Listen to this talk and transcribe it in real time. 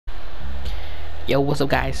Yo, what's up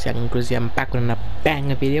guys, Young Crazy. I'm back with another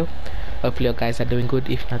banger video. Hopefully you guys are doing good.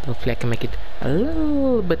 If not, hopefully I can make it a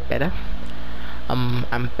little bit better.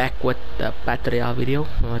 I'm back with the part 3 video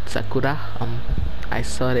with Sakura. I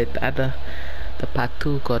saw that the part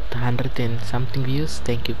 2 got 100 and something views.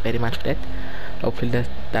 Thank you very much for that. Hopefully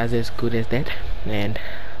that's as good as that. And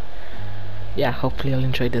yeah, hopefully you'll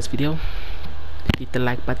enjoy this video. Hit the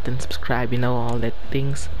like button, subscribe, all that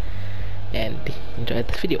things, and enjoy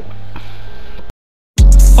this video.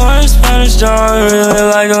 Orange Spanish John, really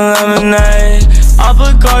like a lemonade. I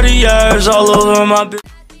put Cartiers all over my bitch.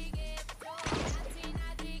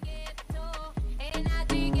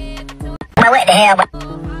 What the hell?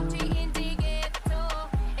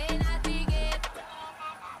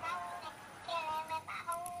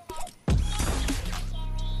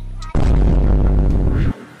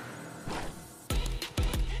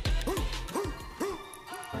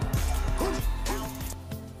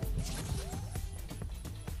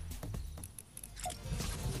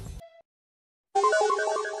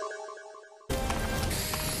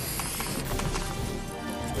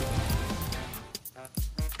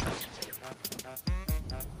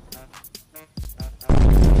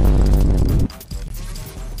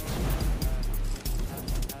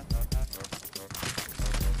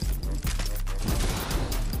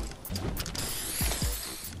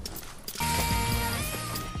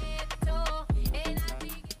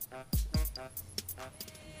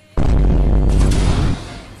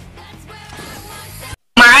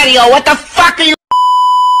 Mario, what the fuck are you?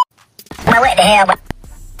 What the hell?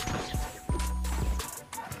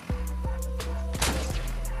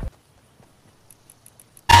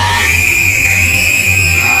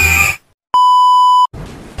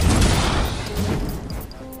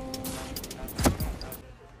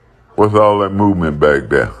 What's all that movement back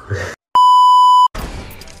there?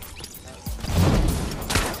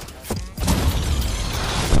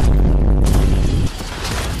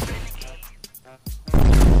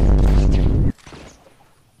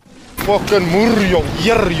 Fucking Murio,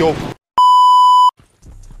 Yerio.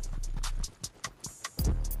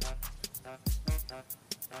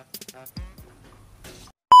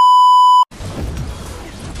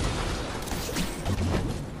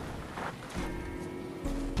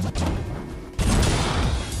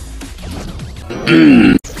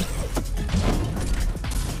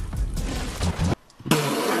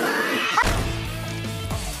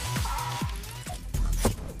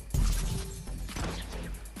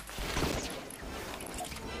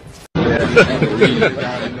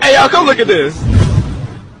 Hey, y'all, come look at this.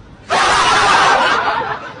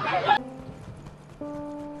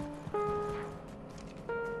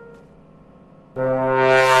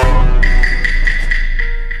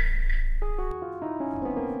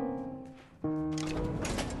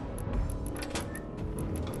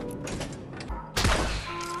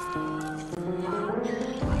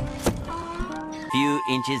 Few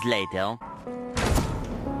inches later.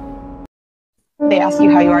 They ask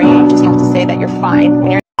you how you are, you just have to say that you're fine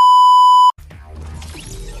when you're.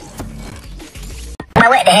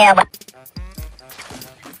 What the hell?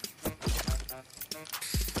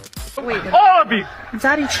 Wait, All of you.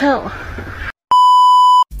 Daddy, chill.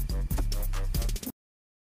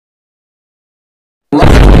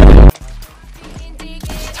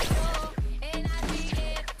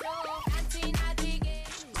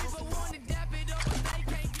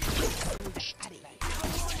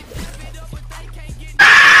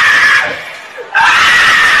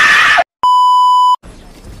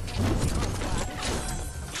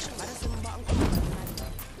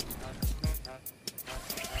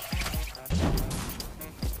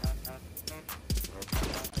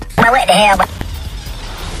 What the hell?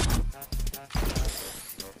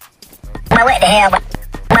 What the hell?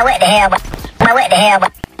 What the hell? What the hell?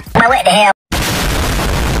 What the hell?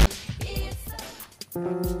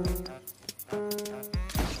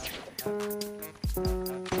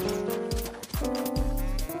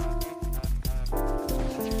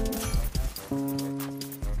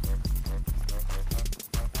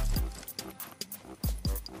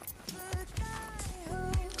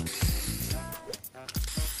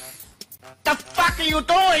 The fuck are you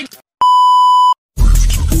doing?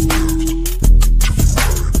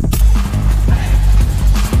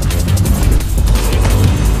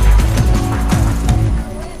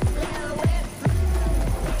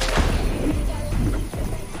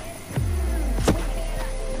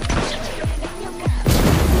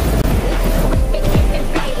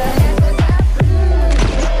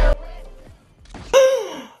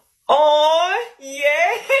 Oh,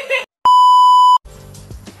 yeah.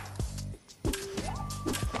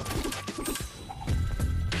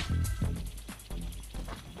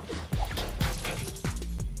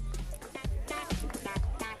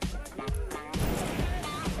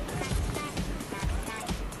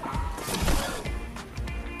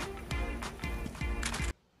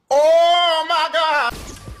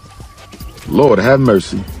 Lord have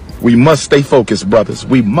mercy. We must stay focused, brothers.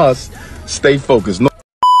 We must stay focused. No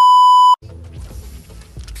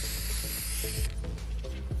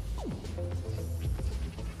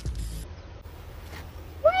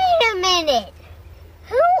Wait a minute.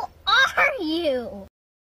 Who are you?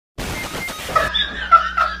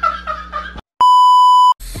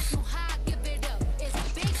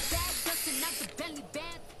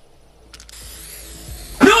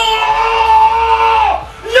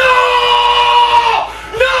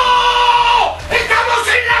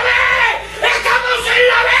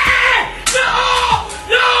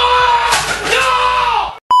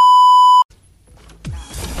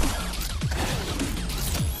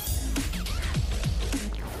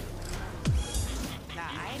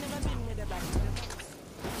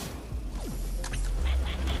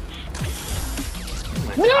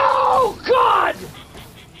 No, God!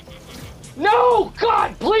 No,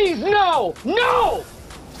 God, please, no! No!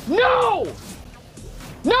 No!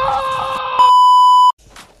 No!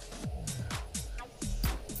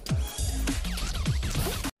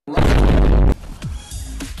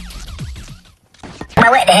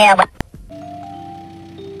 Well, what the hell?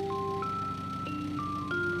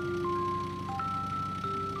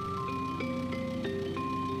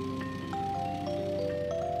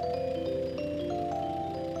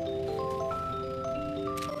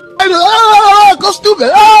 go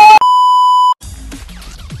stupid. Ah!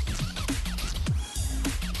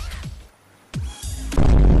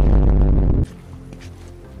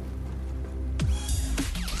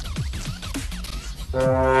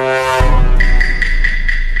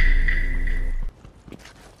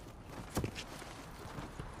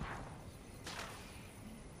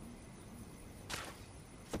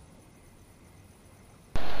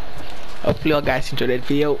 Hopefully you guys enjoyed that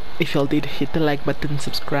video. If y'all did, hit the like button,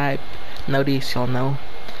 subscribe. Now this y'all know,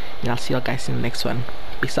 and I'll see you guys in the next one.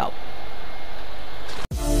 Peace out.